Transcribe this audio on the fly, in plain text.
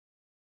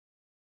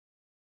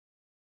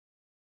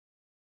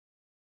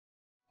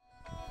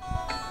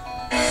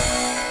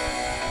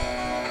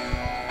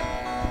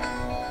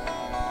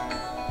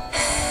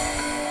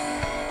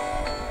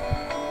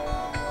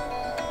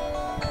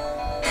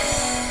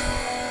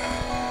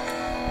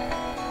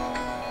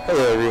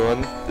Hello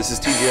everyone, this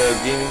is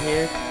TJArltGaming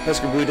here,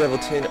 Husker Blue Devil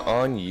 10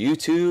 on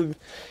YouTube.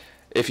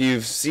 If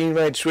you've seen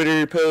my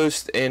Twitter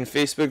post and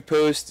Facebook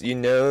post, you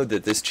know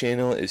that this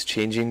channel is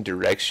changing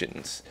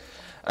directions.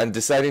 I'm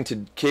deciding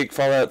to kick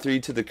Fallout 3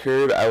 to the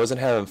curb. I wasn't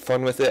having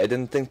fun with it. I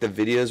didn't think the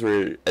videos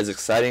were as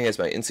exciting as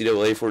my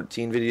NCAA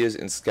 14 videos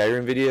and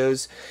Skyrim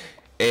videos.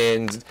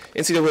 And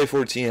NCAA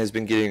 14 has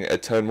been getting a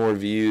ton more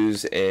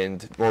views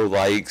and more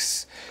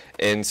likes.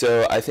 And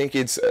so I think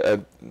it's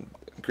a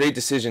great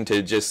decision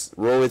to just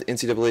roll with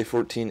NCAA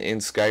 14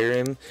 and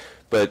Skyrim,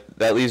 but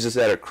that leaves us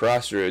at a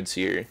crossroads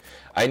here.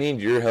 I need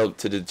your help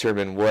to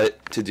determine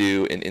what to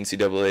do in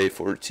NCAA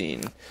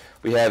 14.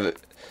 We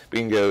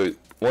can go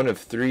one of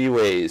three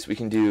ways. We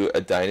can do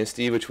a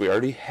dynasty, which we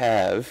already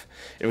have,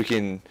 and we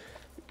can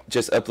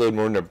just upload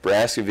more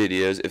Nebraska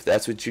videos if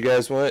that's what you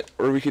guys want,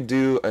 or we could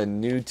do a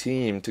new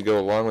team to go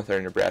along with our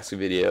Nebraska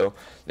video.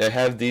 Now I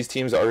have these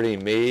teams already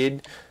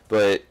made,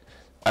 but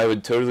I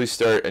would totally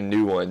start a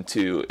new one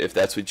too if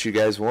that's what you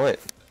guys want.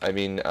 I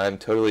mean, I'm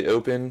totally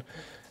open,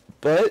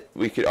 but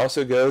we could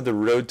also go the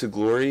Road to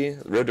Glory.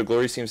 Road to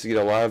Glory seems to get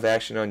a lot of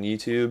action on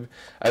YouTube.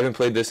 I haven't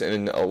played this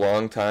in a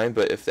long time,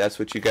 but if that's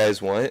what you guys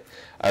want,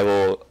 I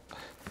will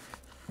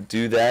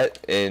do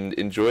that and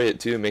enjoy it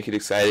too, make it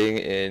exciting.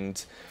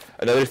 And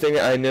another thing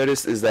I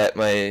noticed is that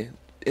my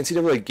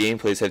NCAA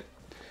gameplays have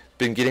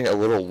been getting a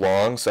little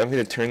long, so I'm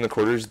going to turn the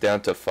quarters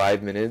down to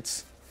 5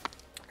 minutes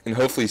and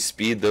hopefully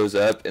speed those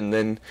up, and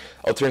then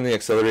I'll turn the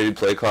accelerated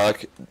play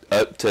clock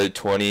up to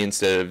 20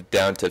 instead of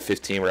down to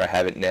 15 where I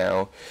have it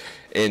now.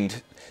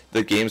 And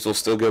the games will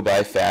still go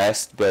by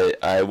fast, but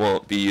I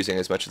won't be using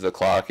as much of the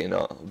clock, and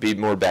I'll be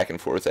more back and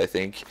forth, I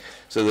think.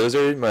 So those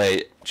are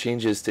my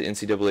changes to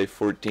NCAA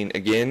 14.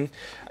 Again,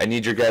 I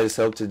need your guys'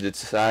 help to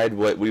decide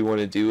what we want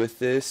to do with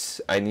this.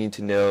 I need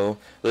to know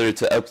whether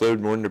to upload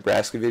more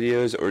Nebraska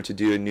videos or to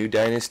do a new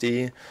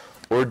dynasty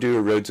or do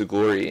a Road to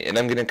Glory. And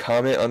I'm going to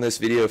comment on this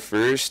video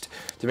first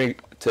to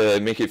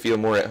make it feel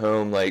more at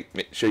home,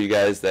 like show you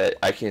guys that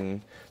I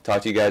can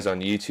talk to you guys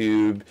on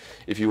YouTube.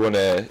 If you want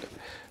to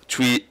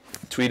tweet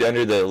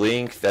under the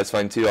link, that's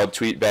fine too. I'll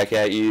tweet back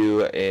at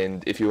you.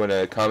 And if you want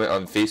to comment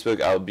on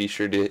Facebook, I'll be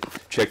sure to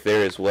check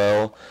there as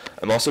well.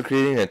 I'm also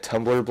creating a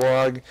Tumblr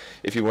blog.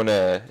 If you want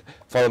to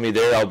follow me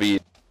there, I'll be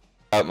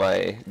about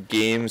my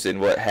games and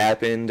what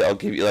happened. I'll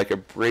give you like a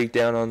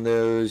breakdown on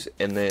those,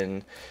 and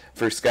then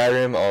for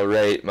Skyrim I'll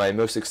write my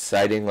most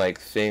exciting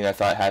thing I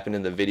thought happened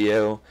in the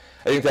video.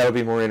 I think that'll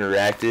be more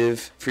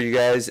interactive for you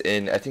guys,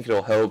 and I think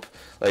it'll help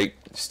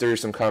stir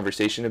some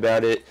conversation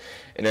about it.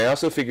 And I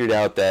also figured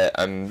out that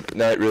I'm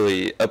not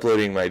really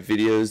uploading my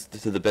videos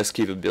to the best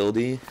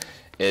capability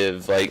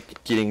of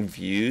getting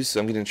views, so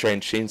I'm going to try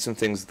and change some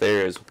things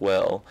there as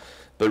well.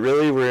 But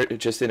really, we're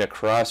just in a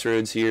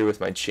crossroads here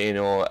with my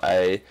channel.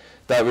 I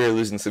thought we were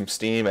losing some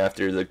steam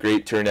after the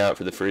great turnout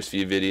for the first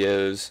few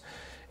videos,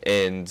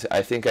 and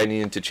I think I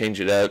needed to change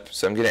it up.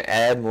 So I'm going to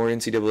add more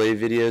NCAA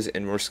videos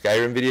and more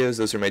Skyrim videos.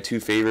 Those are my two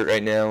favorite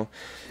right now,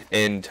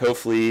 and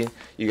hopefully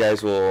you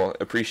guys will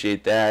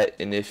appreciate that.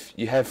 And if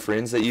you have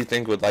friends that you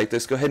think would like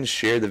this, go ahead and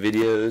share the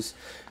videos.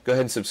 Go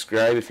ahead and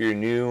subscribe if you're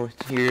new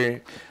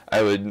here.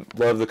 I would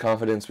love the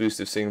confidence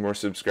boost of seeing more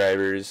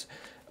subscribers.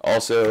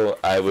 Also,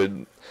 I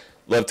would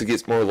love to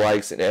get more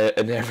likes and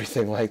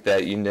everything like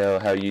that. You know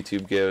how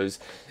YouTube goes.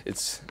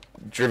 It's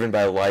driven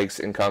by likes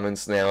and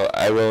comments now.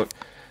 I will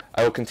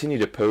continue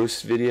to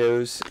post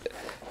videos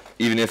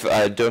even if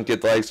I don't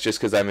get likes, just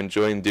because I'm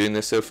enjoying doing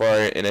this so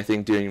far, and I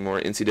think doing more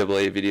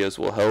NCAA videos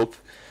will help.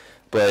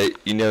 But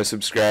you know,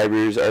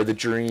 subscribers are the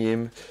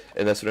dream,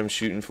 and that's what I'm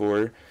shooting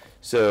for.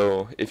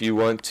 So if you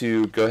want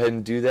to go ahead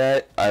and do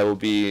that, I will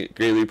be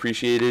greatly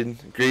appreciate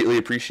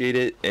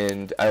it,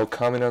 and I'll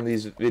comment on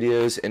these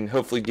videos and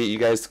hopefully get you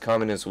guys to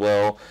comment as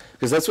well,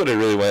 because that's what I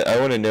really want. I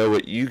want to know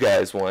what you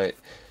guys want,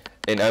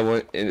 and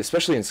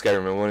especially in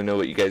Skyrim, I want to know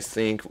what you guys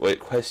think, what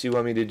quests you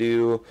want me to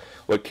do,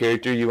 what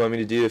character you want me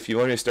to do. If you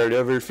want me to start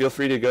over, feel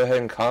free to go ahead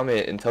and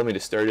comment and tell me to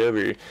start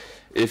over.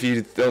 If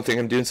you don't think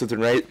I'm doing something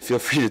right, feel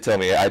free to tell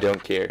me. I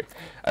don't care.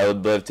 I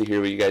would love to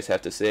hear what you guys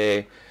have to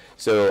say.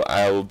 So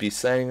I will be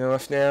signing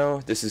off now.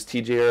 This is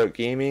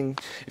TJArltGaming.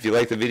 If you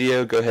like the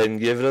video, go ahead and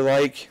give it a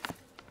like.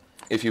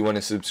 If you want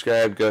to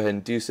subscribe, go ahead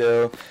and do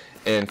so.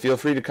 And feel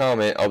free to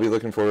comment. I'll be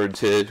looking forward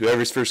to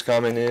whoever's first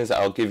comment is.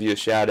 I'll give you a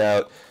shout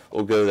out.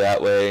 We'll go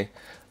that way.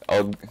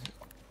 I'll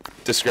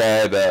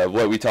describe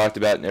what we talked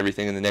about and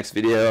everything in the next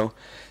video.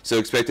 So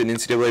expect an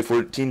NCAA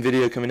 14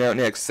 video coming out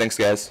next. Thanks,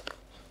 guys.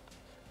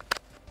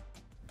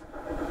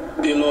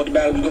 Dear Lord, the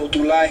battle we go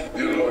through life.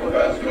 Dear Lord, the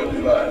battle we go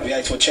through life. We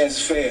ask for a chance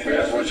is fair. We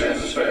ask for a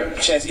chance is fair.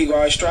 Chance to equal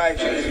our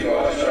stripes. Chance to equal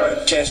our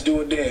stripes. Chance to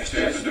do it there.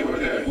 Chance to do it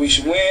there. We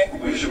should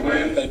win. We should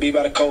win. Let it be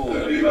by the code.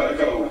 Let it be by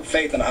the code.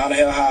 Faith and honor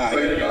held high.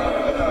 Faith and honor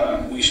held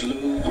high. We should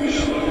lose. We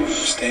should lose.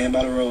 Stand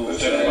by the road.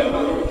 Stand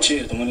by the road.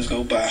 Cheers, the winners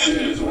go by.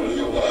 Cheers, the winners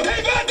go by.